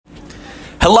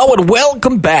Hello and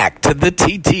welcome back to the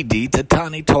TTD,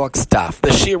 Tatani Talks Daf,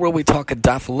 the shir where we talk a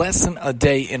daf lesson a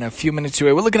day in a few minutes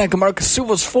away. We're looking at Gemara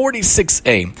Kesuvos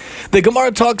 46a. The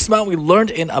Gemara talks about, we learned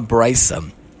in a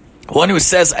Brisa, one who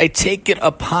says, I take it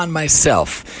upon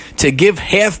myself to give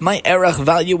half my erech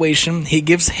valuation. He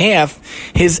gives half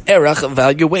his erech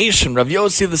valuation. Rav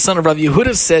Yossi, the son of Rav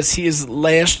Yehuda, says he is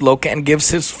lash loka and gives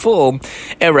his full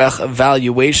erech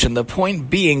valuation. The point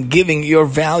being, giving your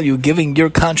value, giving your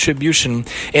contribution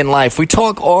in life. We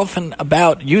talk often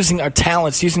about using our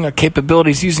talents, using our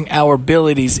capabilities, using our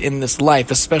abilities in this life,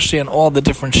 especially in all the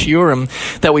different shiurim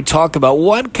that we talk about.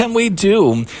 What can we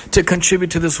do to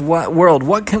contribute to this world?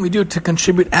 What can we do to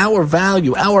contribute our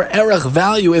value, our erech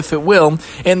value, if it will,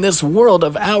 in this world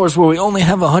of ours where we only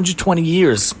have 120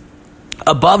 years?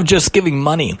 Above just giving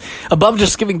money, above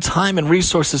just giving time and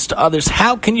resources to others,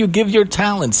 how can you give your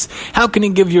talents? How can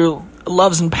you give your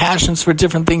loves and passions for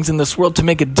different things in this world to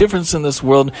make a difference in this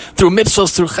world through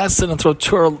mitzvahs, through chesed, and through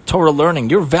Torah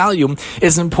learning? Your value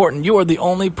is important. You are the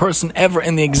only person ever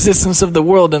in the existence of the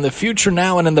world, in the future,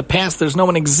 now, and in the past. There's no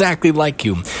one exactly like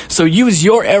you. So use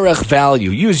your erech value,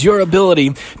 use your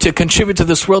ability to contribute to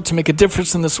this world, to make a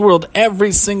difference in this world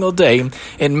every single day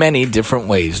in many different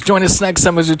ways. Join us next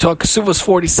time as we talk Kesuvos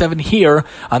 47 here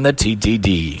on the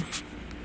TTD.